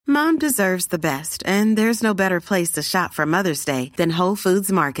Mom deserves the best, and there's no better place to shop for Mother's Day than Whole Foods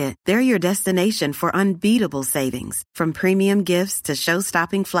Market. They're your destination for unbeatable savings, from premium gifts to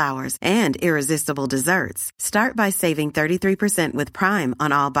show-stopping flowers and irresistible desserts. Start by saving 33% with Prime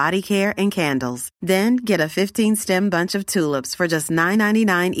on all body care and candles. Then get a 15-stem bunch of tulips for just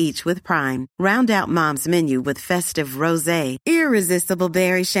 $9.99 each with Prime. Round out Mom's menu with festive rosé, irresistible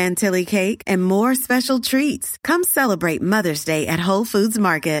berry chantilly cake, and more special treats. Come celebrate Mother's Day at Whole Foods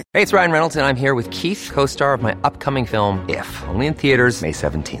Market. Hey, it's Ryan Reynolds, and I'm here with Keith, co-star of my upcoming film, If, only in theaters May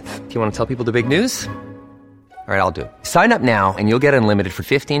 17th. Do you want to tell people the big news? All right, I'll do it. Sign up now and you'll get unlimited for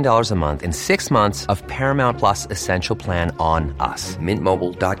 $15 a month and 6 months of Paramount Plus Essential Plan on us.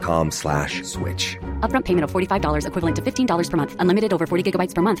 MintMobile.com/switch. Upfront payment of $45 equivalent to $15 per month. Unlimited over 40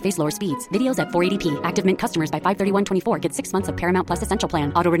 gigabytes per month. Face lower speeds. Videos at 480p. Active Mint customers by 531.24 get 6 months of Paramount Plus Essential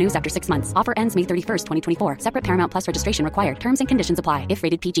Plan. Auto renews after 6 months. Offer ends May 31st, 2024. Separate Paramount Plus registration required. Terms and conditions apply if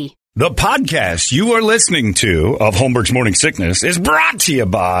rated PG. The podcast you are listening to of Holmberg's Morning Sickness is brought to you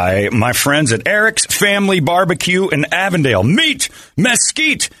by my friends at Eric's Family Barbecue in Avondale. Meet,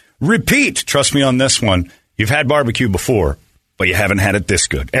 mesquite, repeat. Trust me on this one. You've had barbecue before, but you haven't had it this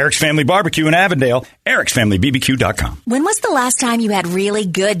good. Eric's Family Barbecue in Avondale, ericsfamilybbq.com. When was the last time you had really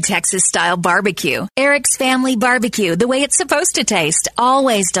good Texas-style barbecue? Eric's Family Barbecue, the way it's supposed to taste.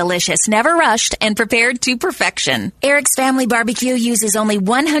 Always delicious, never rushed, and prepared to perfection. Eric's Family Barbecue uses only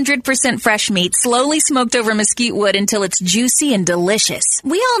 100% fresh meat, slowly smoked over mesquite wood until it's juicy and delicious.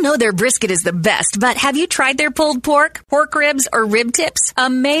 We all know their brisket is the best, but have you tried their pulled pork, pork ribs, or rib tips?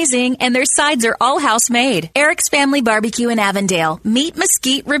 Amazing, and their sides are all house-made. Eric's Family Barbecue in Avondale. Meat,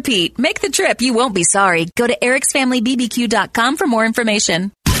 mesquite, repeat. Make the trip. You won't be sorry. Go to ericsfamilybbq.com for more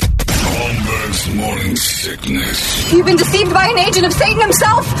information. Holmberg's Morning Sickness. You've been deceived by an agent of Satan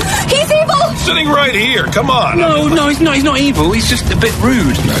himself. He's evil. Sitting right here. Come on. No, he's not evil. He's just a bit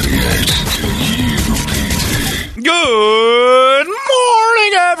rude. 98 KUPD. Good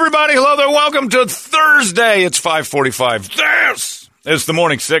morning, everybody. Hello there. Welcome to Thursday. It's 5:45. This is the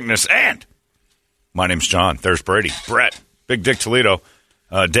Morning Sickness. And my name's John. There's Brady. Brett. Big Dick Toledo.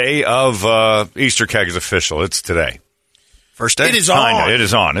 Day of Easter Keg is official. It's today. First day? It is on. It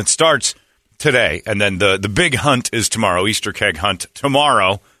is on. It starts today, and then the big hunt is tomorrow. Easter Keg hunt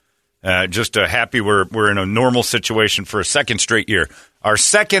tomorrow. Just happy we're in a normal situation for a second straight year. Our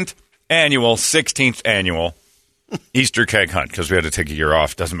second annual, 16th annual Easter Keg hunt, because we had to take a year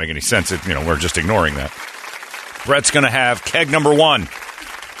off. Doesn't make any sense. We're just ignoring that. Brett's going to have keg number 1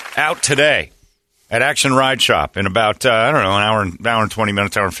 out today at Action Ride Shop in about, an hour and 20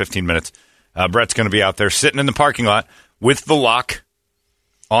 minutes, hour and 15 minutes. Brett's going to be out there sitting in the parking lot with the lock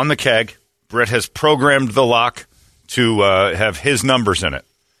on the keg. Brett has programmed the lock to have his numbers in it.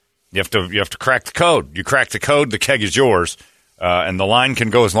 You have to crack the code. You crack the code, the keg is yours, and the line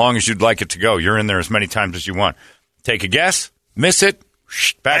can go as long as you'd like it to go. You're in there as many times as you want. Take a guess, miss it,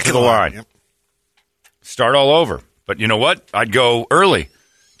 back to the line. Yep. Start all over. But you know what? I'd go early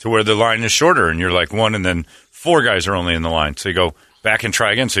to where the line is shorter, and you're like 1, and then 4 guys are only in the line. So you go back and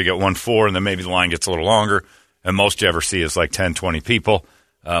try again. So you get 1, 4, and then maybe the line gets a little longer. And most you ever see is like 10, 20 people.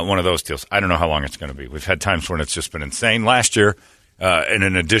 One of those deals. I don't know how long it's going to be. We've had times when it's just been insane. Last year, in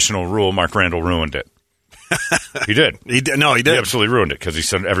an additional rule, Mark Randall ruined it. He did. He did. No, he did. He absolutely ruined it because he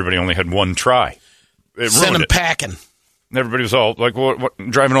said everybody only had 1 try. Send him packing. And everybody was all like, what,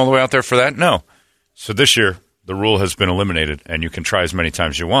 driving all the way out there for that? No. So this year, the rule has been eliminated, and you can try as many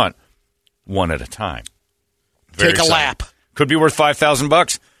times as you want, 1 at a time. Take a lap. Could be worth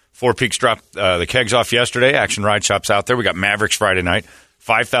 $5,000. Four Peaks dropped the kegs off yesterday. Action Ride Shop's out there. We got Mavericks Friday night.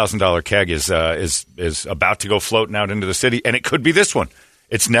 $5,000 keg is about to go floating out into the city, and it could be this one.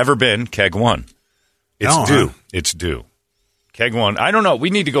 It's never been keg 1. It's due. Huh? It's due. Keg 1. I don't know. We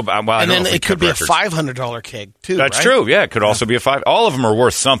need to go. Well, and then it could be records. A $500 keg, too. That's right? true. Yeah, it could also be a 5. All of them are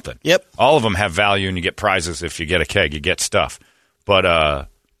worth something. Yep. All of them have value, and you get prizes if you get a keg. You get stuff. But,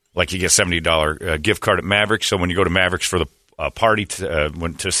 like, you get $70 gift card at Mavericks. So when you go to Mavericks for the party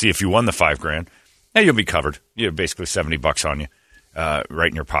to see if you won the $5,000, you'll be covered. You have basically $70 on you, right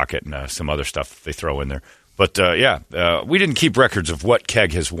in your pocket, and some other stuff they throw in there. But, we didn't keep records of what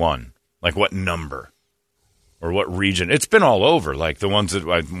keg has won, like what number. Or what region? It's been all over. Like the ones that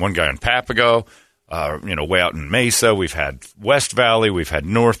one guy in Papago, way out in Mesa. We've had West Valley. We've had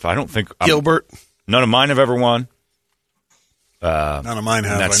North. I don't think Gilbert. None of mine have ever won. None of mine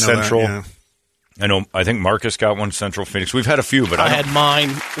have. That's I know Central. That, yeah. I know. I think Marcus got one. Central Phoenix. We've had a few, but I had mine.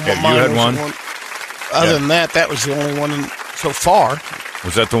 Yeah, you had one. Other than that was the only one so far.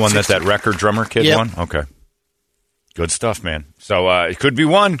 Was that the one that record drummer kid won? Okay. Good stuff, man. So it could be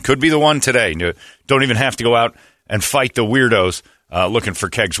one. Could be the one today. Don't even have to go out and fight the weirdos looking for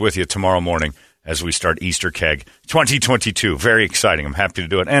kegs with you tomorrow morning as we start Easter Keg 2022. Very exciting. I'm happy to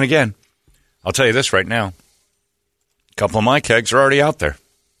do it. And again, I'll tell you this right now. A couple of my kegs are already out there.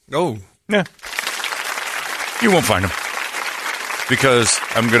 Oh. Yeah. You won't find them because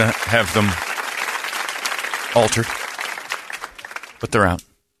I'm going to have them altered. But they're out.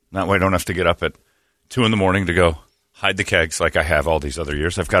 That way I don't have to get up at 2 in the morning to go hide the kegs like I have all these other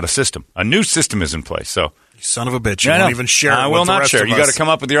years. I've got a system. A new system is in place. So, you son of a bitch. You won't even share it I with will the not rest share. of You us. got to come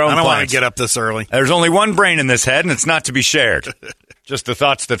up with your own I don't want plans. to get up this early. There's only one brain in this head, and it's not to be shared. Just the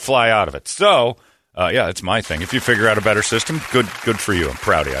thoughts that fly out of it. So, yeah, it's my thing. If you figure out a better system, good for you. I'm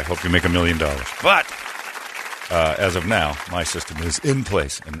proud of you. I hope you make $1 million. But as of now, my system is in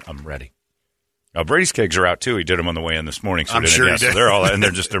place, and I'm ready. Brady's kegs are out, too. He did them on the way in this morning. So I'm sure he so did. they're all, and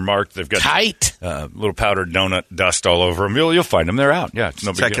they're marked. They've got tight. Little powdered donut dust all over them. You'll find them. They're out. Yeah, it's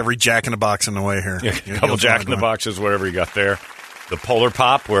no big Check deal. every Jack in the Box in the way here. Yeah, a couple Jack in the Boxes, whatever you got there. The Polar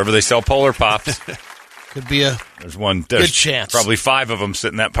Pop, wherever they sell Polar Pops. Could be a There's one. good chance. Probably 5 of them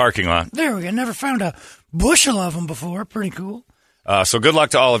sitting in that parking lot. There we go. Never found a bushel of them before. Pretty cool. So good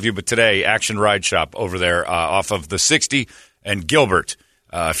luck to all of you. But today, Action Ride Shop over there off of the 60 and Gilbert.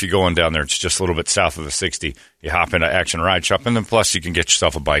 If you go on down there, it's just a little bit south of the 60. You hop into Action Ride Shop, and then plus you can get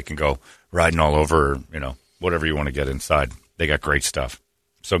yourself a bike and go riding all over, or, whatever you want to get inside. They got great stuff.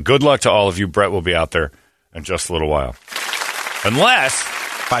 So good luck to all of you. Brett will be out there in just a little while. Unless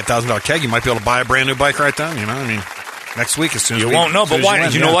 $5,000 keg, you might be able to buy a brand new bike right then. Next week as soon as you we, won't know. But why?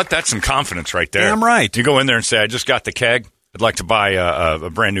 win, You know what? That's some confidence right there. Damn right. You go in there and say, "I just got the keg. I'd like to buy a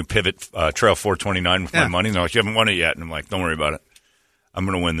brand new Pivot Trail 429 with my money." And they're like, "You haven't won it yet." And I'm like, "Don't worry about it. I'm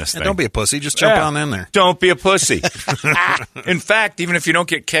going to win this thing." Don't be a pussy. Just jump on in there. Don't be a pussy. In fact, even if you don't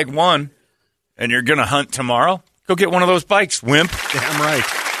get keg 1 and you're going to hunt tomorrow, go get one of those bikes, wimp. Damn right.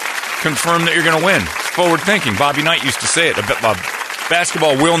 Confirm that you're going to win. Forward thinking. Bobby Knight used to say it.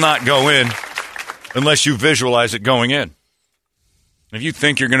 Basketball will not go in unless you visualize it going in. If you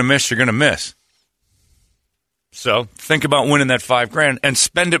think you're going to miss, you're going to miss. So think about winning that $5,000 and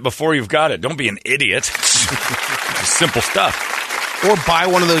spend it before you've got it. Don't be an idiot. Simple stuff. Or buy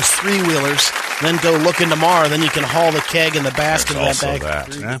one of those 3-wheelers, then go looking tomorrow. Then you can haul the keg in the basket of that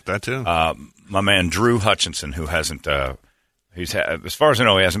bag. Yeah, that too. My man Drew Hutchinson, who hasn't, as far as I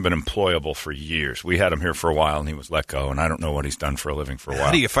know, he hasn't been employable for years. We had him here for a while, and he was let go, and I don't know what he's done for a living for a while.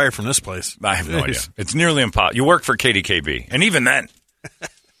 How do you get fired from this place? I have no idea. It's nearly impossible. You work for KDKB, and even then.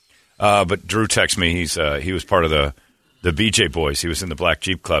 But Drew texted me. He was part of the BJ Boys. He was in the Black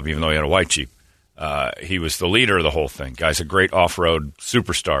Jeep Club, even though he had a white Jeep. He was the leader of the whole thing. Guy's a great off-road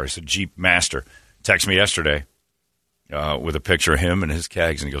superstar. He's a Jeep master. Texted me yesterday with a picture of him and his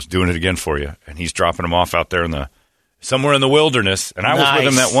kegs, and he goes, "Doing it again for you." And he's dropping them off out there somewhere in the wilderness. And I was with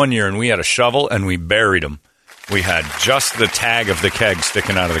him that one year, and we had a shovel, and we buried them. We had just the tag of the keg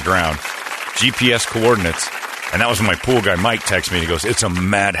sticking out of the ground, GPS coordinates. And that was when my pool guy, Mike, texted me. He goes, "It's a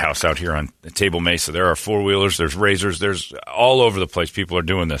madhouse out here on Table Mesa. There are 4-wheelers, there's razors, there's all over the place. People are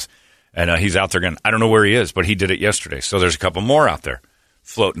doing this." And he's out there going, I don't know where he is, but he did it yesterday. So there's a couple more out there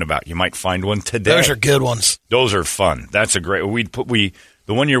floating about. You might find one today. Those are good ones. Those are fun. That's a great. The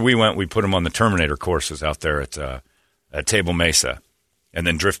one year we went, we put them on the Terminator courses out there at Table Mesa, and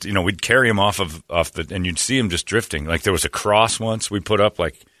then drift. We'd carry them off the, and you'd see them just drifting. Like there was a cross once we put up,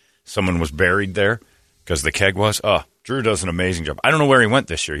 like someone was buried there because the keg was. Oh, Drew does an amazing job. I don't know where he went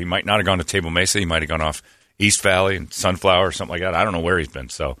this year. He might not have gone to Table Mesa. He might have gone off East Valley and Sunflower or something like that. I don't know where he's been.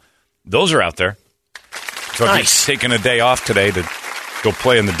 So. Those are out there. So nice. If you're taking a day off today to go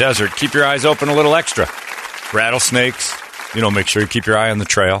play in the desert, keep your eyes open a little extra. Rattlesnakes, make sure you keep your eye on the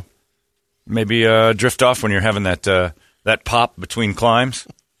trail. Maybe drift off when you're having that pop between climbs.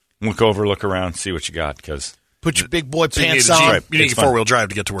 Look over, look around, see what you got. Because put your big boy pants on. on. You need a 4-wheel drive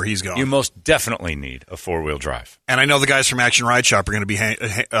to get to where he's going. You most definitely need a 4-wheel drive. And I know the guys from Action Ride Shop are going to be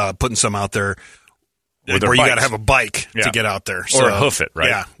putting some out there. Where you got to have a bike to get out there. Or hoof it, right?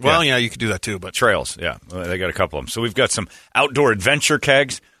 Yeah. Well, you could do that too. But trails, yeah. They got a couple of them. So we've got some outdoor adventure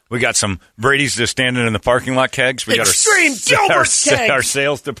kegs. We got some Brady's just standing in the parking lot kegs. We got our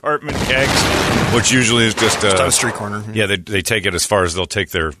sales department kegs, which usually is just on a street corner. Yeah, they take it as far as they'll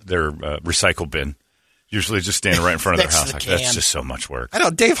take their recycle bin. Usually just standing right in front of their house. That's just so much work. I know.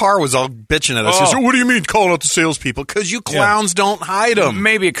 Dave Harr was all bitching at us. He said, "What do you mean calling out the salespeople? Because you clowns don't hide them."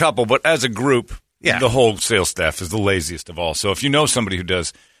 Maybe a couple, but as a group... Yeah. The whole sales staff is the laziest of all. So if you know somebody who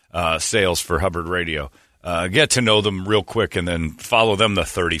does sales for Hubbard Radio, get to know them real quick and then follow them the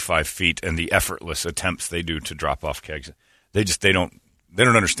 35 feet and the effortless attempts they do to drop off kegs. They don't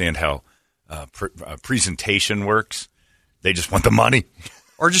understand how presentation works. They just want the money.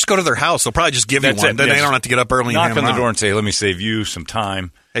 Or just go to their house. They'll probably just give you one. Then they don't have to get up early. Knock on the door and say, let me save you some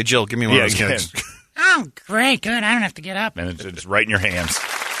time. Hey, Jill, give me one of those kids. Oh, great. Good. I don't have to get up. And it's right in your hands.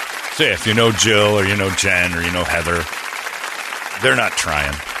 So if you know Jill or you know Jen or you know Heather, they're not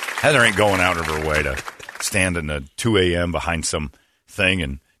trying. Heather ain't going out of her way to stand in the 2 a.m. behind some thing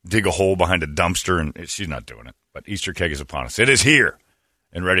and dig a hole behind a dumpster, and she's not doing it. But Easter Keg is upon us. It is here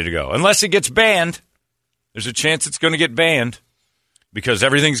and ready to go. Unless it gets banned. There's a chance it's going to get banned because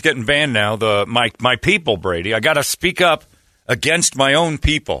everything's getting banned now. My people, Brady, I got to speak up against my own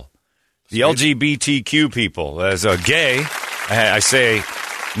people. The LGBTQ people. As a gay, I say,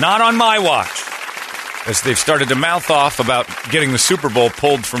 not on my watch. As they've started to mouth off about getting the Super Bowl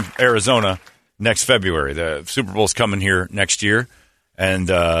pulled from Arizona next February. The Super Bowl's coming here next year. And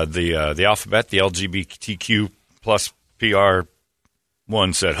the alphabet, the LGBTQ plus PR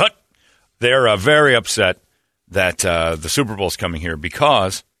one said, hut. They're very upset that the Super Bowl's coming here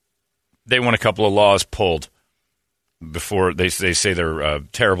because they want a couple of laws pulled before they say they're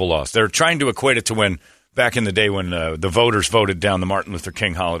terrible laws. They're trying to equate it to when back in the day when the voters voted down the Martin Luther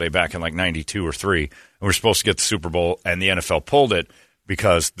King holiday back in like 92 or 3. And we're supposed to get the Super Bowl, and the NFL pulled it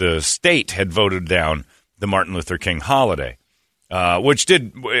because the state had voted down the Martin Luther King holiday,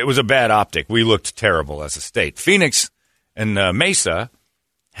 it was a bad optic. We looked terrible as a state. Phoenix and Mesa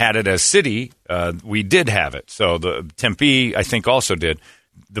had it as city. We did have it. So the Tempe, I think, also did.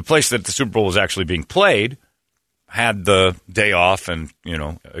 The place that the Super Bowl was actually being played had the day off and,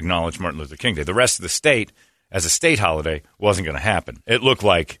 acknowledged Martin Luther King Day. The rest of the state, as a state holiday, wasn't going to happen. It looked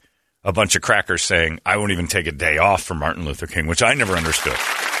like a bunch of crackers saying, I won't even take a day off for Martin Luther King, which I never understood.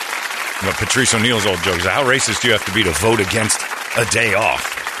 But Patrice O'Neal's old joke is, how racist do you have to be to vote against a day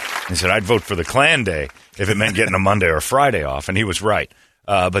off? He said, I'd vote for the Klan Day if it meant getting a Monday or a Friday off, and he was right.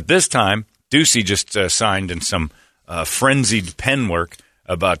 But this time, Ducey just signed in some frenzied pen work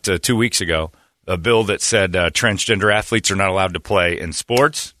about 2 weeks ago a bill that said transgender athletes are not allowed to play in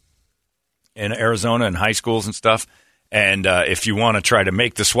sports in Arizona and high schools and stuff. And if you want to try to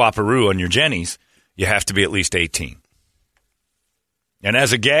make the swapperoo on your jennies, you have to be at least 18. And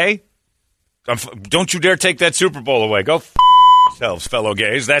as a gay, don't you dare take that Super Bowl away. Go yourselves, fellow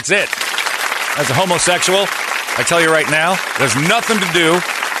gays. That's it. As a homosexual, I tell you right now, there's nothing to do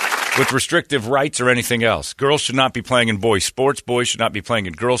with restrictive rights or anything else. Girls should not be playing in boys' sports. Boys should not be playing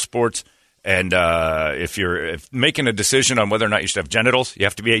in girls' sports. And if you're making a decision on whether or not you should have genitals, you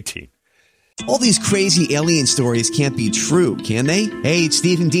have to be 18. All these crazy alien stories can't be true, can they? Hey, it's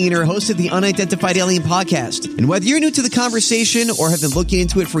Stephen Diener, host of the Unidentified Alien Podcast. And whether you're new to the conversation or have been looking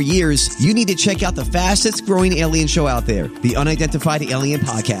into it for years, you need to check out the fastest growing alien show out there, the Unidentified Alien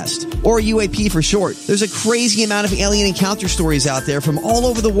Podcast, or UAP for short. There's a crazy amount of alien encounter stories out there from all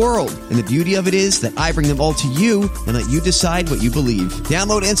over the world. And the beauty of it is that I bring them all to you and let you decide what you believe.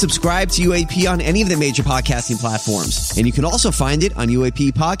 Download and subscribe to UAP on any of the major podcasting platforms. And you can also find it on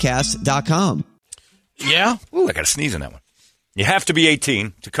UAPpodcast.com. Yeah? Ooh, I got to sneeze on that one. You have to be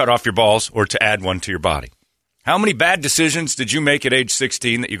 18 to cut off your balls or to add one to your body. How many bad decisions did you make at age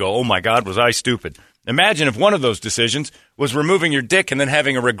 16 that you go, oh my God, was I stupid? Imagine if one of those decisions was removing your dick and then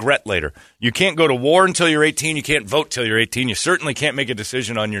having a regret later. You can't go to war until you're 18. You can't vote till you're 18. You certainly can't make a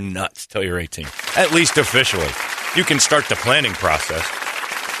decision on your nuts till you're 18. At least officially. You can start the planning process.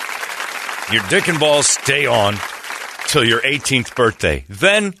 Your dick and balls stay on till your 18th birthday.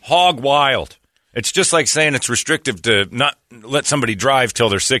 Then hog wild. It's just like saying it's restrictive to not let somebody drive till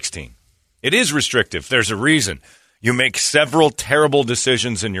they're 16. It is restrictive. There's a reason. You make several terrible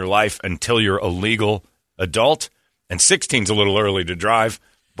decisions in your life until you're a legal adult, and 16's a little early to drive,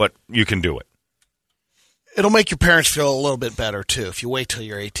 but you can do it. It'll make your parents feel a little bit better, too, if you wait till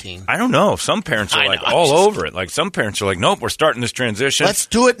you're 18. I don't know. Some parents are all over it. Like some parents are like, nope, we're starting this transition. Let's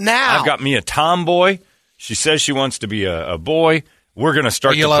do it now. I've got me a tomboy. She says she wants to be a boy. We're going to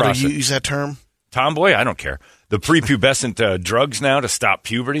start the process. Are you allowed to use that term? Tomboy? I don't care. The prepubescent drugs now to stop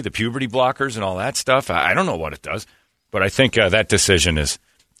puberty, the puberty blockers and all that stuff. I don't know what it does, but I think that decision is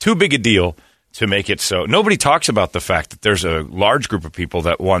too big a deal to make it so. Nobody talks about the fact that there's a large group of people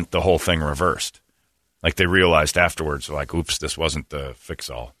that want the whole thing reversed. Like they realized afterwards, like, oops, this wasn't the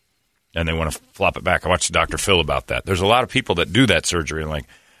fix-all. And they want to flop it back. I watched Dr. Phil about that. There's a lot of people that do that surgery and like,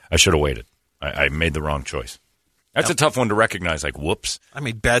 I should have waited. I made the wrong choice. That's a tough one to recognize, like, whoops. I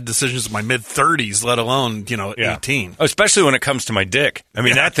made bad decisions in my mid-30s, let alone, 18. Especially when it comes to my dick. I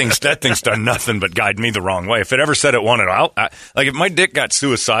mean, that thing's done nothing but guide me the wrong way. If it ever said it wanted out, like if my dick got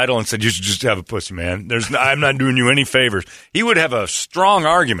suicidal and said, you should just have a pussy, man, I'm not doing you any favors, he would have a strong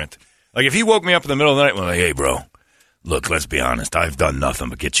argument. Like if he woke me up in the middle of the night and was like, hey, bro, look, let's be honest. I've done nothing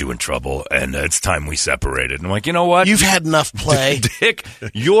but get you in trouble, and it's time we separated. And I'm like, you know what? You've had enough play. Dick,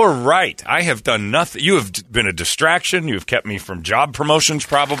 you're right. I have done nothing. You have been a distraction. You've kept me from job promotions,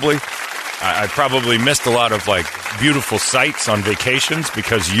 probably. I probably missed a lot of, like, beautiful sights on vacations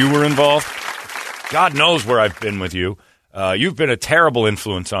because you were involved. God knows where I've been with you. You've been a terrible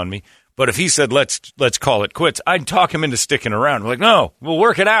influence on me. But if he said, let's call it quits, I'd talk him into sticking around. We're like, no, we'll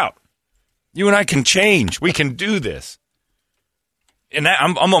work it out. You and I can change. We can do this. And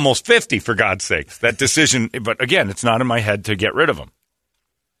I'm almost 50, for God's sakes. That decision, but again, it's not in my head to get rid of him.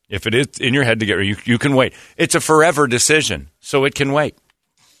 If it is in your head to get rid of him, you can wait. It's a forever decision, so it can wait.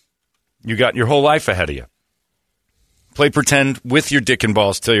 You got your whole life ahead of you. Play pretend with your dick and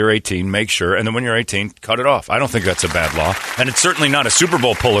balls till you're 18, make sure, and then when you're 18, cut it off. I don't think that's a bad law, and it's certainly not a Super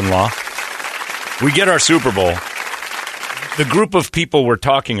Bowl pulling law. We get our Super Bowl. The group of people we're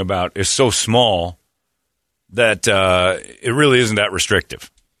talking about is so small that it really isn't that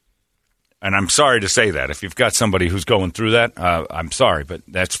restrictive. And I'm sorry to say that. If you've got somebody who's going through that, I'm sorry, but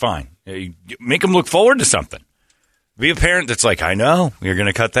that's fine. Make them look forward to something. Be a parent that's like, I know, you're going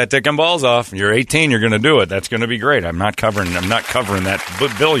to cut that dick and balls off. You're 18, you're going to do it. That's going to be great. I'm not covering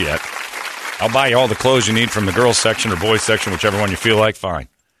that bill yet. I'll buy you all the clothes you need from the girls section or boys section, whichever one you feel like, fine.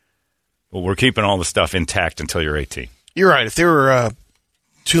 But we're keeping all the stuff intact until you're 18. You're right. If there were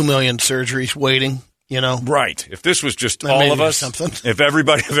 2 million surgeries waiting, you know. Right. If this was just all of us, if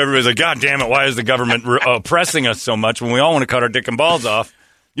everybody's like, God damn it, why is the government oppressing us so much when we all want to cut our dick and balls off?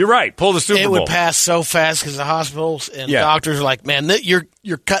 You're right. Pull the Super Bowl. It would pass so fast because the hospitals and doctors are like, man,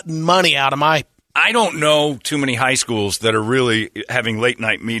 you're cutting money out of my. I don't know too many high schools that are really having late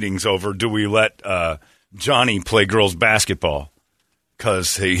night meetings over, do we let Johnny play girls basketball?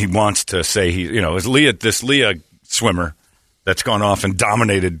 Because he wants to say is this Leah swimmer that's gone off and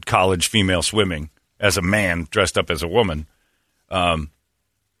dominated college female swimming as a man dressed up as a woman.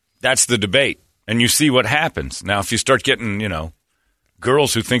 That's the debate. And you see what happens. Now, if you start getting,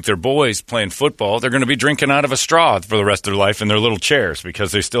 girls who think they're boys playing football, they're going to be drinking out of a straw for the rest of their life in their little chairs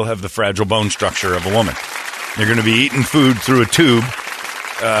because they still have the fragile bone structure of a woman. They're going to be eating food through a tube.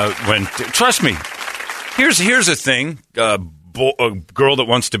 Trust me, here's a thing. A girl that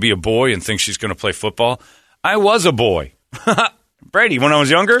wants to be a boy and thinks she's going to play football. I was a boy. Brady, when I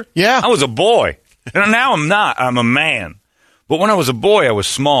was younger, I was a boy. And now I'm not. I'm a man. But when I was a boy, I was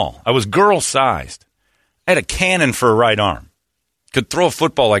small. I was girl-sized. I had a cannon for a right arm. Could throw a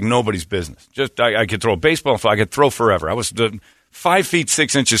football like nobody's business. I could throw a baseball. I could throw forever. I was 5 feet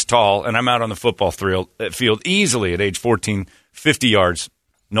 6 inches tall, and I'm out on the football field easily at age 14, 50 yards,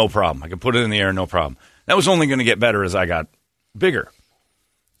 no problem. I could put it in the air, no problem. That was only going to get better as I got bigger.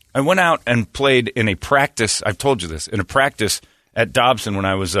 I went out and played in a practice. I've told you this, in a practice at Dobson when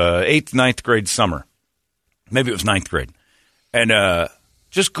I was 8th, 9th grade summer. Maybe it was 9th grade. And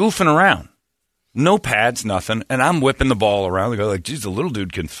just goofing around. No pads, nothing. And I'm whipping the ball around. They go like, geez, the little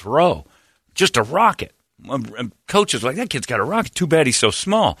dude can throw. Just a rocket. And coaches were like, that kid's got a rocket. Too bad he's so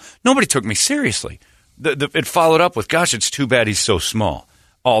small. Nobody took me seriously. It followed up with, gosh, it's too bad he's so small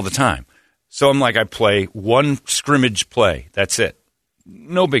all the time. So I'm like, I play one scrimmage play. That's it.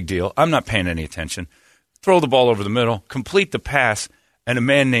 No big deal. I'm not paying any attention. Throw the ball over the middle, complete the pass, and a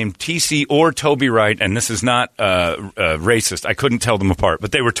man named TC or Toby Wright, and this is not racist. I couldn't tell them apart,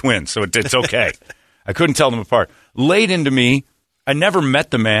 but they were twins, so it's okay. I couldn't tell them apart. Laid into me. I never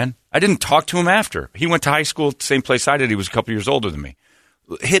met the man. I didn't talk to him after. He went to high school at the same place I did. He was a couple years older than me.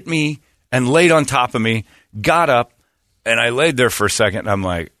 Hit me and laid on top of me, got up, and I laid there for a second, and I'm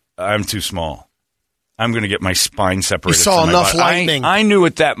like, I'm too small. I'm going to get my spine separated. You saw enough lightning. I knew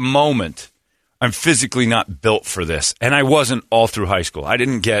at that moment I'm physically not built for this, and I wasn't all through high school. I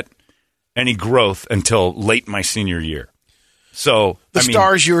didn't get any growth until late my senior year. So the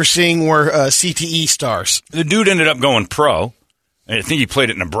stars you were seeing were CTE stars. The dude ended up going pro. I think he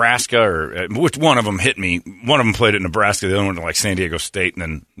played at Nebraska, or which one of them hit me. One of them played at Nebraska. The other one went to San Diego State,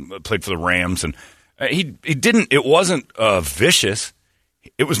 and then played for the Rams. And he didn't. It wasn't vicious.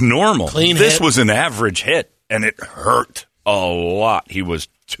 It was normal. Clean this hit. Was an average hit, and it hurt a lot. He was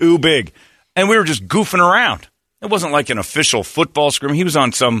too big, and we were just goofing around. It wasn't like an official football scrim. He was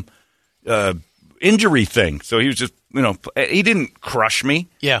on some injury thing, so he was just, he didn't crush me.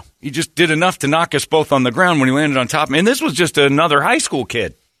 Yeah. He just did enough to knock us both on the ground when he landed on top of me. And this was just another high school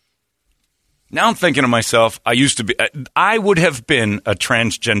kid. Now I'm thinking to myself, I would have been a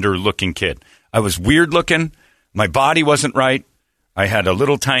transgender-looking kid. I was weird-looking. My body wasn't right. I had a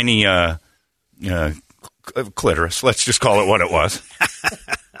little tiny clitoris. Let's just call it what it was.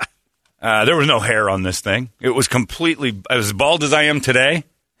 There was no hair on this thing. It was completely, as bald as I am today,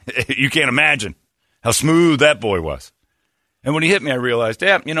 you can't imagine. how smooth that boy was. And when he hit me, I realized,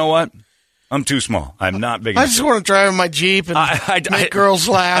 yeah, you know what? I'm too small. I'm not big enough. I just want to drive my Jeep and make girls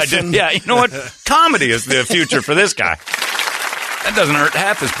laugh. Yeah, you know what? Comedy is the future for this guy. That doesn't hurt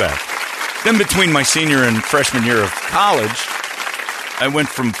half as bad. Then between my senior and freshman year of college, I went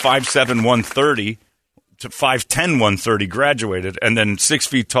from 5'7", 130 to 5'10", 130, graduated, and then 6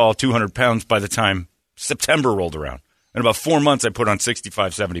 feet tall, 200 pounds by the time September rolled around. In about 4 months, I put on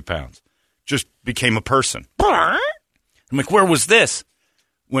 65, 70 pounds. Just became a person. I'm like, where was this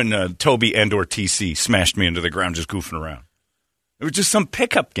when Toby and/or TC smashed me into the ground just goofing around? It was just some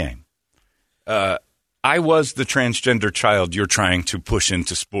pickup game. I was the transgender child you're trying to push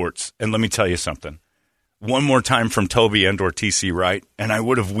into sports. And let me tell you something. One more time from Toby and/or TC Wright, and I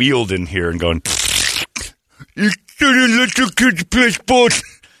would have wheeled in here and gone, you shouldn't let your kids play sports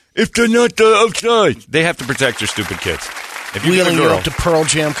if they're not outside. They have to protect your stupid kids. If you wheeling you up to Pearl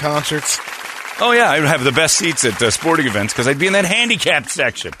Jam concerts. Oh, yeah, I would have the best seats at sporting events because I'd be in that handicapped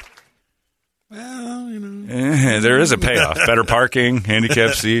section. Well, you know. There is a payoff. Better parking,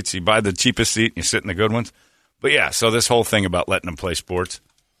 handicapped seats. You buy the cheapest seat and you sit in the good ones. But, yeah, so this whole thing about letting them play sports.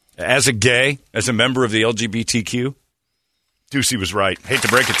 As a gay, as a member of the LGBTQ, Ducey was right. Hate to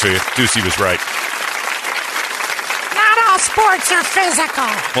break it to you. Ducey was right. Not all sports are physical.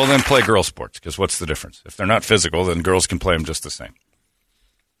 Well, then play girl sports, because what's the difference? If they're not physical, then girls can play them just the same.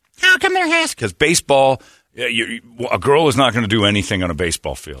 How come there has... Because baseball, a girl is not going to do anything on a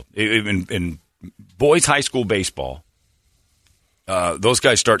baseball field. In boys' high school baseball, those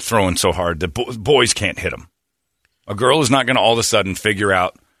guys start throwing so hard that boys can't hit them. A girl is not going to all of a sudden figure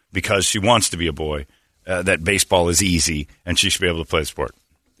out, because she wants to be a boy, that baseball is easy and she should be able to play the sport.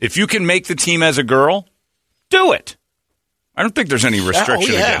 If you can make the team as a girl, do it. I don't think there's any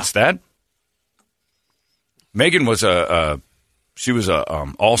restriction against that. Megan was she was a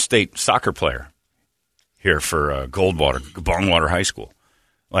all-state soccer player here for Bongwater High School.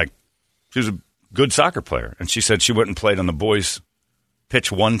 Like, she was a good soccer player, and she said she went and played on the boys'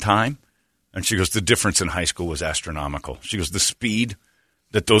 pitch one time, and she goes, the difference in high school was astronomical. She goes, the speed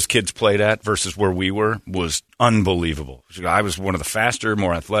that those kids played at versus where we were was unbelievable. She goes, I was one of the faster,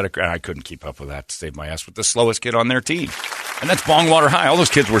 more athletic, and I couldn't keep up with that to save my ass with the slowest kid on their team. And that's Bongwater High. All those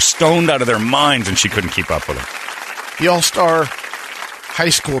kids were stoned out of their minds, and she couldn't keep up with them. The All-Star high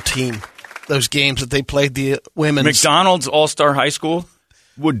school team, those games that they played, the women's. McDonald's All-Star High School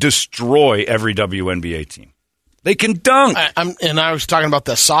would destroy every WNBA team. They can dunk. I was talking about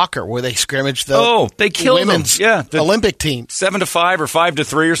the soccer where they scrimmaged they killed women's them. Yeah, Olympic team. 7-5 or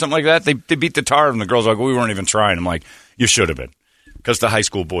 5-3 or something like that. They beat the tar of them. The girls are like, we weren't even trying. I'm like, you should have been, because the high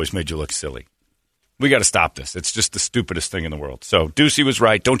school boys made you look silly. We got to stop this. It's just the stupidest thing in the world. So Ducey was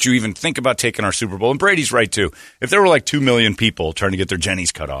right. Don't you even think about taking our Super Bowl. And Brady's right, too. If there were like 2 million people trying to get their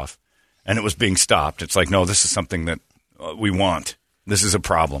jennies cut off and it was being stopped, it's like, no, this is something that we want. This is a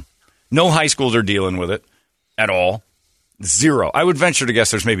problem. No high schools are dealing with it at all. Zero. I would venture to guess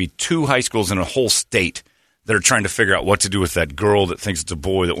there's maybe 2 high schools in a whole state that are trying to figure out what to do with that girl that thinks it's a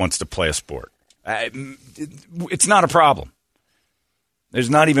boy that wants to play a sport. It's not a problem. There's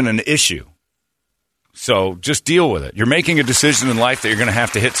not even an issue. So just deal with it. You're making a decision in life that you're going to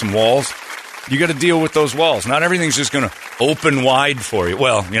have to hit some walls. You got to deal with those walls. Not everything's just going to open wide for you.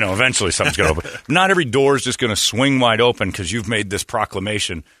 Well, eventually something's going to open. Not every door is just going to swing wide open because you've made this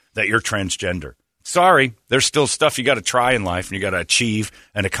proclamation that you're transgender. Sorry, there's still stuff you got to try in life and you got to achieve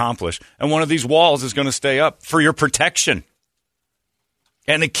and accomplish. And one of these walls is going to stay up for your protection.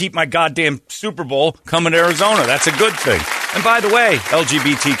 And to keep my goddamn Super Bowl coming to Arizona. That's a good thing. And by the way,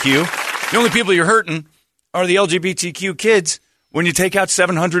 LGBTQ, the only people you're hurting are the LGBTQ kids when you take out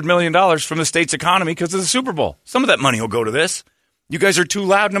 $700 million from the state's economy because of the Super Bowl. Some of that money will go to this. You guys are too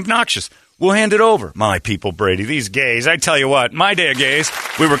loud and obnoxious. We'll hand it over. My people, Brady, these gays. I tell you what, my day of gays,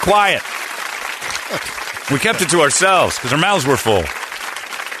 we were quiet. We kept it to ourselves because our mouths were full.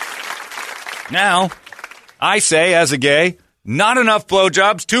 Now, I say, as a gay, not enough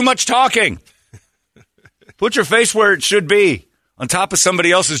blowjobs, too much talking. Put your face where it should be, on top of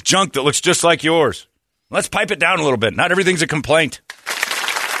somebody else's junk that looks just like yours. Let's pipe it down a little bit. Not everything's a complaint.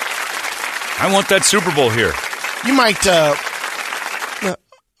 I want that Super Bowl here. You might,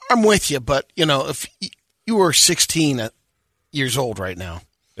 I'm with you, but, if you were 16 years old right now.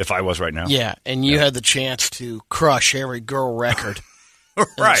 If I was right now? Yeah, and you had the chance to crush every girl record in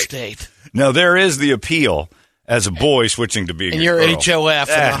the state. Now, there is the appeal as a boy switching to being and a you're girl. HOF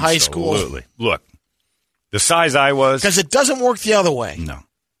in a high school. Absolutely. Look, the size I was. Because it doesn't work the other way.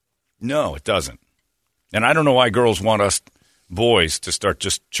 No, it doesn't. And I don't know why girls want us boys to start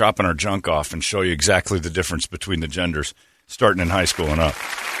just chopping our junk off and show you exactly the difference between the genders starting in high school and up.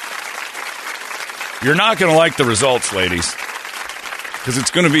 You're not going to like the results, ladies, because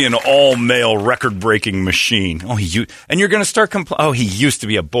it's going to be an all-male record-breaking machine. And you're going to start complaining. Oh, he used to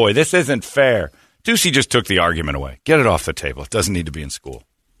be a boy. This isn't fair. Ducey just took the argument away. Get it off the table. It doesn't need to be in school.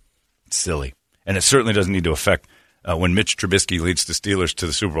 It's silly. And it certainly doesn't need to affect when Mitch Trubisky leads the Steelers to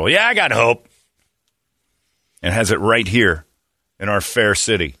the Super Bowl. Yeah, I got hope. And has it right here in our fair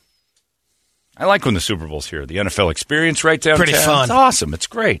city. I like when the Super Bowl's here. The NFL experience right downtown. Pretty fun. It's awesome. It's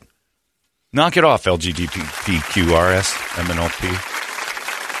great. Knock it off, LGBTQRS, MNLP.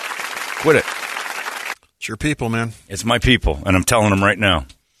 Quit it. It's your people, man. It's my people, and I'm telling them right now.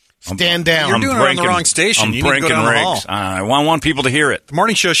 Stand down. You're doing it on the wrong station. I'm you need to go down the hall. I want people to hear it. The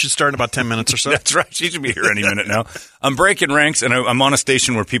morning show should start in about 10 minutes or so. That's right. She should be here any minute now. I'm breaking ranks, and I'm on a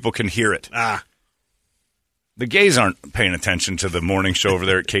station where people can hear it. The gays aren't paying attention to the morning show over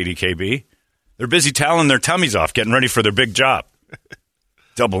there at KDKB. They're busy toweling their tummies off, getting ready for their big job.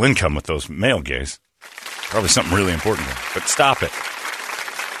 Double income with those male gays. Probably something really important there. But stop it.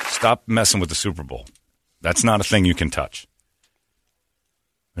 Stop messing with the Super Bowl. That's not a thing you can touch.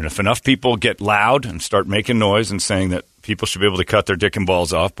 And if enough people get loud and start making noise and saying that people should be able to cut their dick and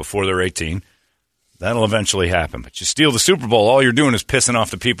balls off before they're 18, that'll eventually happen. But you steal the Super Bowl, all you're doing is pissing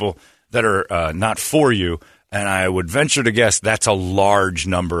off the people that are not for you. And I would venture to guess that's a large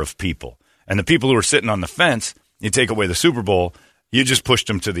number of people. And the people who are sitting on the fence, you take away the Super Bowl, you just pushed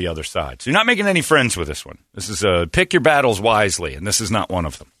them to the other side. So you're not making any friends with this one. This is pick your battles wisely, and this is not one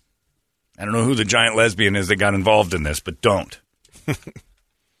of them. I don't know who the giant lesbian is that got involved in this, but don't.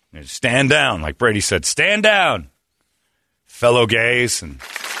 Stand down, like Brady said. Stand down, fellow gays and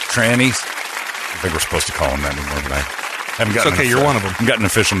trannies. I think we're supposed to call them that anymore, but I haven't gotten. It's okay, you're one of them. I've got an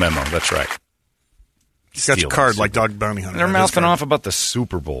official memo. That's right. He's got your card like Dog Bounty Hunter. They're mouthing off about the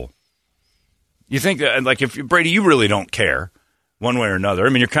Super Bowl. You think that, like, if Brady, you really don't care one way or another. I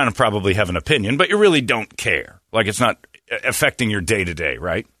mean, you kind of probably have an opinion, but you really don't care. Like, it's not affecting your day to day,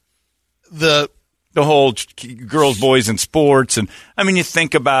 right? The whole girls, boys, and sports, and I mean, you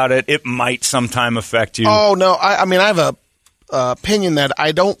think about it, it might sometime affect you. Oh no, I mean, I have a opinion that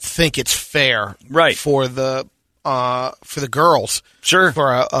I don't think it's fair, right, for the girls, sure,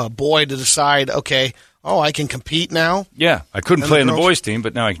 for a boy to decide, okay, I can compete now. Yeah, I couldn't play in the boys' team,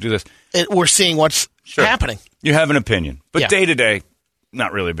 but now I can do this. We're seeing what's happening. You have an opinion, but day to day,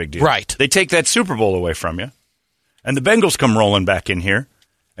 not really a big deal. Right? They take that Super Bowl away from you, and the Bengals come rolling back in here,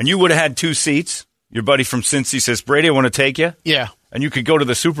 and you would have had 2 seats. Your buddy from Cincy says, Brady, I want to take you. Yeah. And you could go to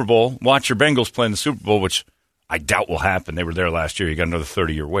the Super Bowl, watch your Bengals play in the Super Bowl, which I doubt will happen. They were there last year. You got another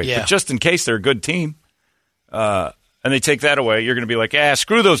 30-year wait. Yeah. But just in case they're a good team, and they take that away, you're going to be like,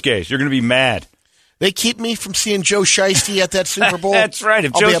 screw those gays. You're going to be mad. They keep me from seeing Joe Shiesty at that Super Bowl. That's right.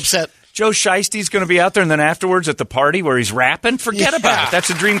 I'll be upset. Joe Shiesty's going to be out there, and then afterwards at the party where he's rapping, forget about it. That's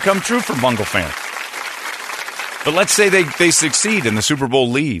a dream come true for Bungle fans. But let's say they succeed and the Super Bowl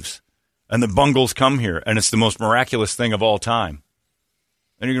leaves. And the Bungles come here, and it's the most miraculous thing of all time.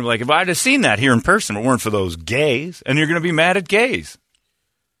 And you're going to be like, if I'd have seen that here in person, if it weren't for those gays, and you're going to be mad at gays.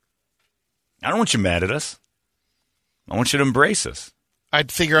 I don't want you mad at us. I want you to embrace us.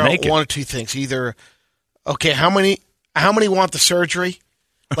 I'd figure out one of two things. Either, okay, how many want the surgery?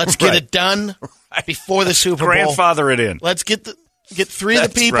 Let's get it done before the Super Bowl. Grandfather it in. Let's get 3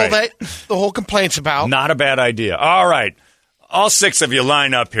 of the people that the whole complaint's about. Not a bad idea. All right. All 6 of you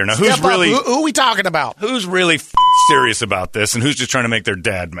line up here. Now, who are we talking about? Who's really serious about this, and who's just trying to make their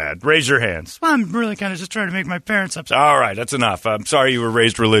dad mad? Raise your hands. Well, I'm really kind of just trying to make my parents upset. All right, that's enough. I'm sorry you were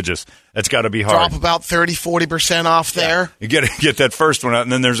raised religious. That's got to be hard. Drop about 30-40% off there. You get that first one out,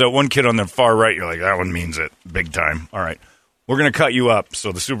 and then there's that one kid on the far right. You're like, that one means it big time. All right, we're going to cut you up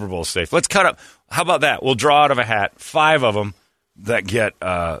so the Super Bowl's safe. Let's cut up. How about that? We'll draw out of a hat 5 of them that get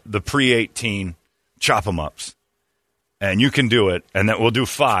the pre-18 chop 'em ups. And you can do it, and then we'll do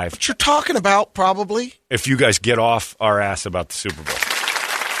 5. What you're talking about, probably. If you guys get off our ass about the Super Bowl.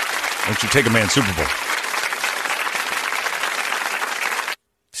 Why don't you take a man's Super Bowl?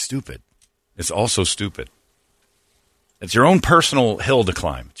 Stupid. It's also stupid. It's your own personal hill to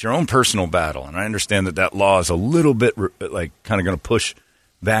climb. It's your own personal battle. And I understand that law is a little bit, like, kind of going to push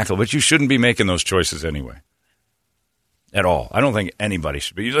back a little bit. You shouldn't be making those choices anyway. At all. I don't think anybody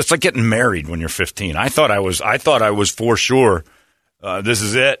should be. It's like getting married when you're 15. I thought I was for sure. This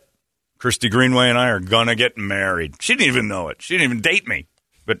is it. Christy Greenway and I are going to get married. She didn't even know it. She didn't even date me.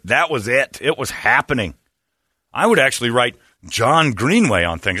 But that was it. It was happening. I would actually write John Greenway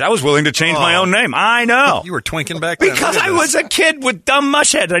on things. I was willing to change my own name. I know. You were twinking back then. Because I was a kid with dumb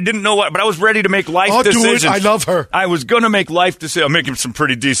mushhead. I didn't know what, but I was ready to make life decisions. Do it. I love her. I was going to make life decisions. I'm making some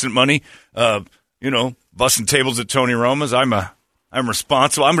pretty decent money. Busting tables at Tony Roma's. I'm a I'm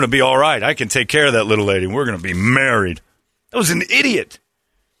responsible. I'm going to be all right. I can take care of that little lady. We're going to be married. I was an idiot.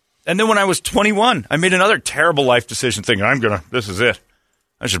 And then when I was 21, I made another terrible life decision thinking, this is it.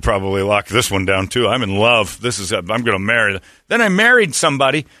 I should probably lock this one down, too. I'm in love. I'm going to marry. Then I married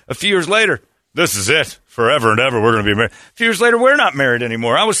somebody a few years later. This is it. Forever and ever, we're going to be married. A few years later, we're not married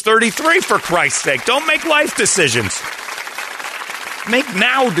anymore. I was 33, for Christ's sake. Don't make life decisions. Make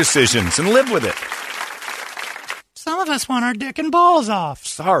now decisions and live with it. Some of us want our dick and balls off.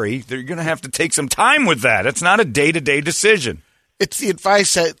 Sorry, you're going to have to take some time with that. It's not a day-to-day decision. It's the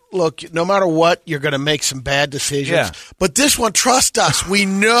advice that, look, no matter what, you're going to make some bad decisions. Yeah. But this one, trust us, we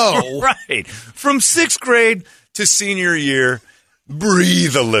know. Right. From 6th grade to senior year,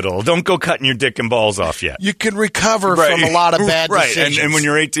 breathe a little. Don't go cutting your dick and balls off yet. You can recover from a lot of bad decisions. And when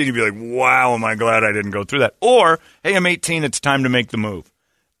you're 18, you'll be like, wow, am I glad I didn't go through that. Or, hey, I'm 18, it's time to make the move.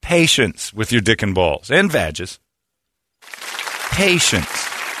 Patience with your dick and balls and vages. Patience.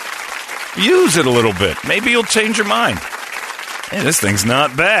 Use it a little bit. Maybe you'll change your mind. Hey, this thing's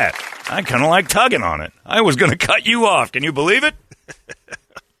not bad. I kind of like tugging on it. I was going to cut you off. Can you believe it?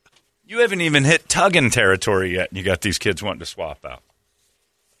 You haven't even hit tugging territory yet, and you got these kids wanting to swap out.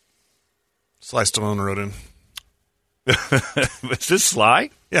 Sly Stallone wrote in. Is this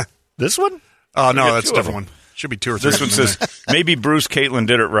Sly? Yeah. This one? Oh, no, that's a different one. Should be 2 or 3. This one says, maybe Bruce Caitlin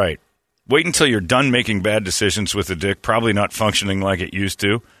did it right. Wait until you're done making bad decisions with the dick, probably not functioning like it used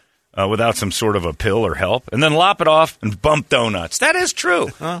to, without some sort of a pill or help, and then lop it off and bump donuts. That is true.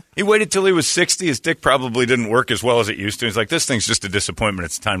 Huh? He waited till he was 60. His dick probably didn't work as well as it used to. He's like, this thing's just a disappointment.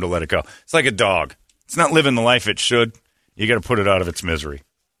 It's time to let it go. It's like a dog. It's not living the life it should. You got to put it out of its misery.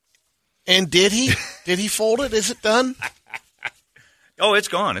 And did he? Did he fold it? Is it done? Oh, it's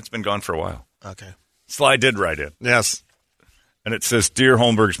gone. It's been gone for a while. Okay. Sly did write in. Yes. And it says, Dear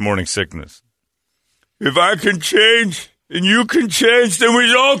Holmberg's Morning Sickness, if I can change and you can change, then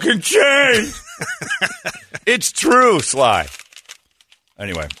we all can change. It's true, Sly.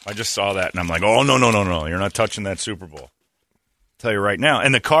 Anyway, I just saw that, and I'm like, oh, no. You're not touching that Super Bowl. I'll tell you right now.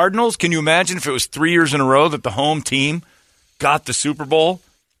 And the Cardinals, can you imagine if it was 3 years in a row that the home team got the Super Bowl?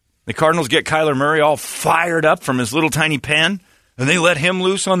 The Cardinals get Kyler Murray all fired up from his little tiny pen, and they let him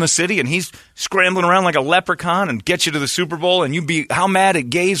loose on the city, and he's scrambling around like a leprechaun and get you to the Super Bowl. And how mad at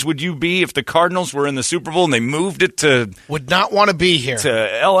gays would you be if the Cardinals were in the Super Bowl and they moved it to... Would not want to be here.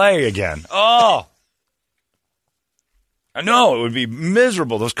 To L.A. again. Oh! I know, it would be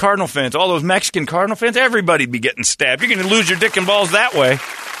miserable. Those Cardinal fans, all those Mexican Cardinal fans, everybody'd be getting stabbed. You're going to lose your dick and balls that way.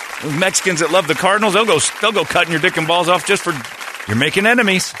 Those Mexicans that love the Cardinals, they'll go cutting your dick and balls off just for... You're making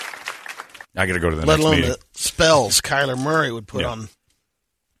enemies. I got to go to the next meeting. Let alone the spells Kyler Murray would put on.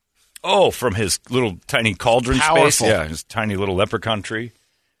 Oh, from his little tiny cauldron Powerful. space? Yeah, his tiny little leprechaun tree.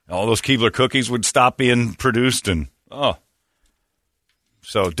 All those Keebler cookies would stop being produced and,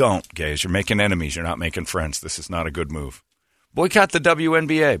 So don't, gays. You're making enemies. You're not making friends. This is not a good move. Boycott the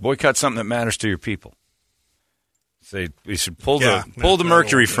WNBA. Boycott something that matters to your people. Say we should pull the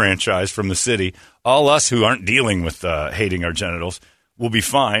Mercury franchise from the city. All us who aren't dealing with hating our genitals will be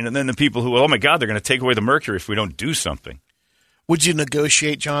fine. And then the people who, oh, my God, they're going to take away the Mercury if we don't do something. Would you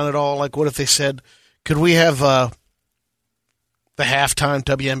negotiate, John, at all? Like, what if they said, could we have the halftime,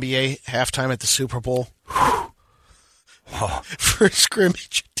 WNBA halftime at the Super Bowl? For a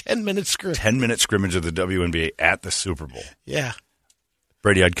scrimmage, 10-minute scrimmage. 10-minute scrimmage of the WNBA at the Super Bowl. Yeah.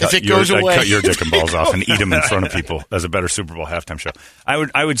 Brady, I'd cut your dick and balls off and eat them in front of people as a better Super Bowl halftime show.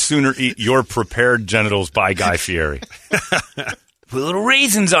 I would sooner eat your prepared genitals by Guy Fieri. Put little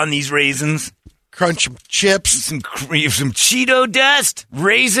raisins on these raisins. Crunch some chips. Some Cheeto dust,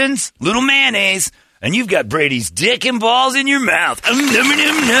 raisins, little mayonnaise, and you've got Brady's dick and balls in your mouth. Put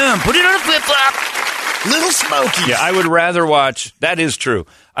it on a flip-flop. Little Smokies. Yeah, I would rather watch, that is true,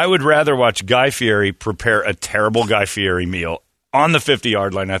 I would rather watch Guy Fieri prepare a terrible Guy Fieri meal on the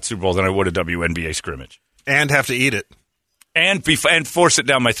 50-yard line at Super Bowl than I would a WNBA scrimmage. And have to eat it. And force it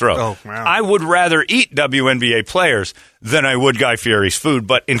down my throat. Oh, wow. I would rather eat WNBA players than I would Guy Fieri's food,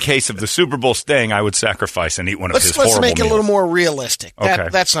 but in case of the Super Bowl staying, I would sacrifice and eat one of his horrible meals. Let's make it a little more realistic. Okay.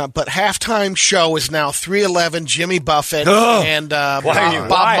 That's not, but halftime show is now 311, Jimmy Buffett, and Bob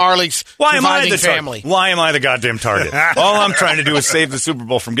Marley's Surviving Family. Why am I the goddamn target? All I'm trying to do is save the Super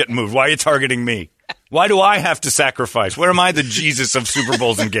Bowl from getting moved. Why are you targeting me? Why do I have to sacrifice? Where am I the Jesus of Super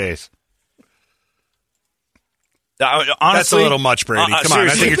Bowls and gays? Honestly, that's a little much, Brady. Come on,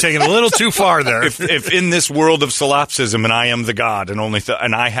 I think you're taking a little too far there. If in this world of solipsism and I am the God and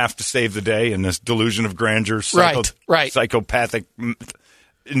and I have to save the day in this delusion of grandeur, psychopathic, and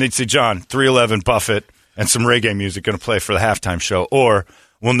they'd say, John, 311 Buffett and some reggae music going to play for the halftime show, or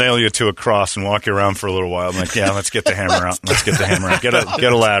We'll nail you to a cross and walk you around for a little while. I'm like, yeah, let's get the hammer out. Let's get the hammer out. Get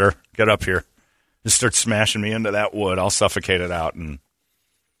a ladder. Get up here. Just start smashing me into that wood. I'll suffocate it out. And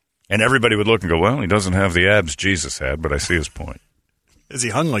everybody would look and go, well, he doesn't have the abs Jesus had, but I see his point. Is he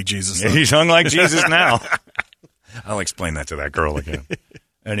hung like Jesus? Yeah, he's hung like Jesus now. I'll explain that to that girl again.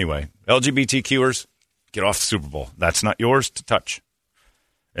 Anyway, LGBTQers, get off the Super Bowl. That's not yours to touch.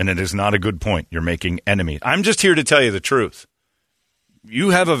 And it is not a good point. You're making enemies. I'm just here to tell you the truth. You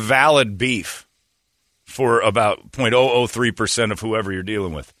have a valid beef for about 0.003% of whoever you're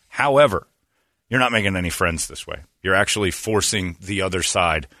dealing with. However, you're not making any friends this way. You're actually forcing the other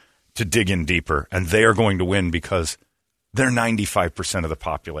side to dig in deeper, and they are going to win because they're 95% of the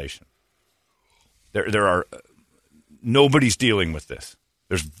population. There are nobody's dealing with this.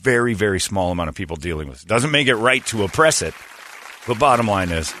 There's very, very small amount of people dealing with it. Doesn't make it right to oppress it, but bottom line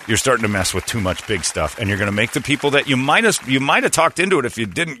is you're starting to mess with too much big stuff, and you're going to make the people that you might have talked into it if you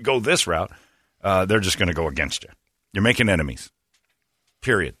didn't go this route. They're just going to go against you. You're making enemies.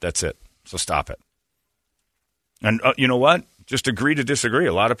 Period. That's it. So stop it. And you know what? Just agree to disagree.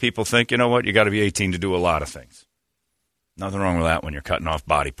 A lot of people think, you know what? You got to be 18 to do a lot of things. Nothing wrong with that when you're cutting off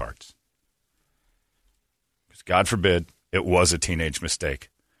body parts. Because God forbid it was a teenage mistake.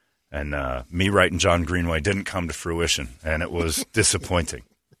 And me writing John Greenway didn't come to fruition, and it was disappointing.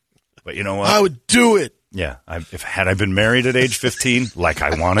 But you know what? I would do it. Yeah. Had I been married at age 15, like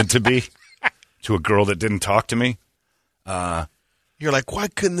I wanted to be, to a girl that didn't talk to me. You're like, why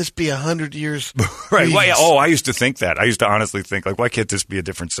couldn't this be 100 years? Right. Well, yeah, I used to think that. I used to honestly think, like, why can't this be a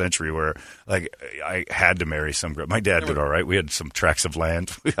different century where, like, I had to marry some girl. My dad did all right. We had some tracts of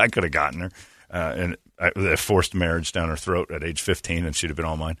land. I could have gotten her. And I forced marriage down her throat at age 15, and she'd have been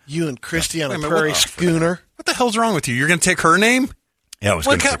all mine. You and Christy on a prairie schooner. What the hell's wrong with you? You're going to take her name? Yeah, I was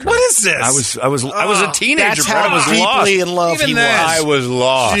going to take her. What is this? I was a teenager. That's how deeply in love he was. I was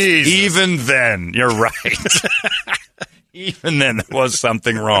lost. Jesus. Even then, you're right. Even then, there was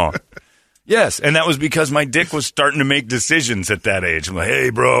something wrong. Yes, and that was because my dick was starting to make decisions at that age. I'm like, hey,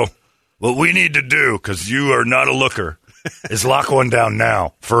 bro, what we need to do, because you are not a looker, is lock one down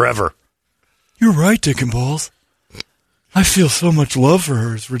now, forever. You're right, Dick and Balls. I feel so much love for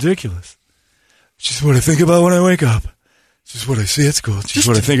her. It's ridiculous. It's just what I think about when I wake up. It's just what I see at school. It's just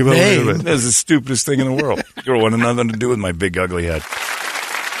what I think about when I go to bed. That's the stupidest thing in the world. Girl wanted nothing to do with my big, ugly head.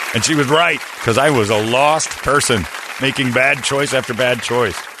 And she was right, because I was a lost person. Making bad choice after bad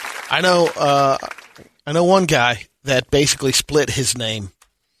choice. I know one guy that basically split his name.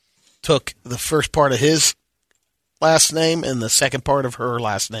 Took the first part of his last name and the second part of her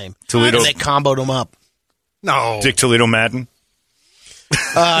last name. Toledo. And they comboed them up. No. Dick Toledo Madden?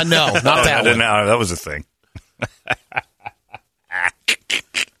 No, not that one. No, that was a thing.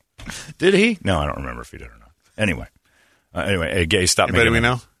 Did he? No, I don't remember if he did or not. Anyway, hey, Gay, stop me. Anybody we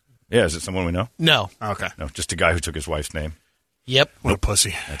know? Yeah, is it someone we know? No. Okay. No, just a guy who took his wife's name. Yep. What a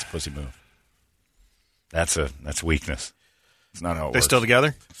pussy. That's a pussy move. That's weakness. It's not how it works. They still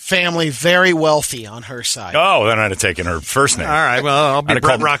together? Family very wealthy on her side. Oh, then I'd have taken her first name. All right, well, I'll be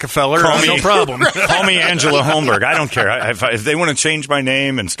Brett Rockefeller. No problem. Call me Angela Holmberg. I don't care. If they want to change my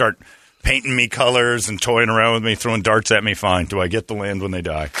name and start painting me colors and toying around with me, throwing darts at me, fine. Do I get the land when they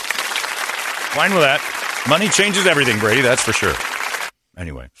die? Fine with that. Money changes everything, Brady, that's for sure.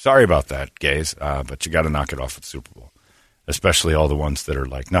 Anyway, sorry about that, gays, but you got to knock it off at the Super Bowl, especially all the ones that are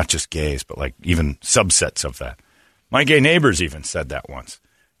like not just gays, but like even subsets of that. My gay neighbors even said that once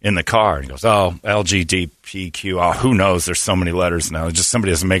in the car. And he goes, oh, LGBTQ, oh, who knows? There's so many letters now. It's just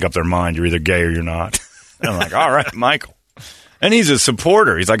somebody has to make up their mind. You're either gay or you're not. And I'm like, all right, Michael. And he's a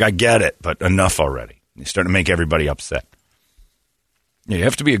supporter. He's like, I get it, but enough already. He's starting to make everybody upset. You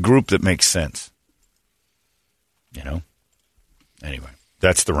have to be a group that makes sense. You know? Anyway.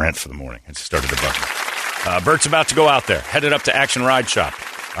 That's the rant for the morning. It started to bug me. Bert's about to go out there, headed up to Action Ride Shop.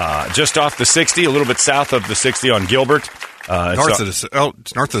 Just off the 60, a little bit south of the 60 on Gilbert. It's north of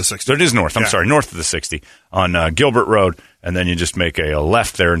the 60. It is north. I'm sorry, north of the 60 on Gilbert Road, and then you just make a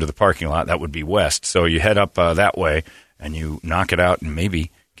left there into the parking lot. That would be west. So you head up that way, and you knock it out and maybe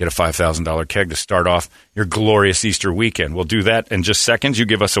get a $5,000 keg to start off your glorious Easter weekend. We'll do that in just seconds. You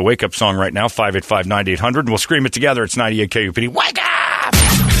give us a wake-up song right now, 585-9800, and we'll scream it together. It's 98 KUPD. Wake up!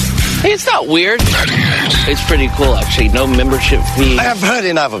 Hey, it's not weird. It's pretty cool, actually. No membership fee. I have heard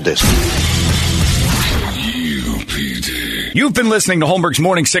enough of this. You've been listening to Holmberg's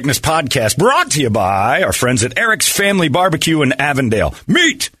Morning Sickness Podcast, brought to you by our friends at Eric's Family Barbecue in Avondale.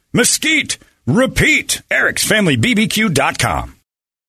 Meet, mesquite, repeat. Eric'sFamilyBBQ.com.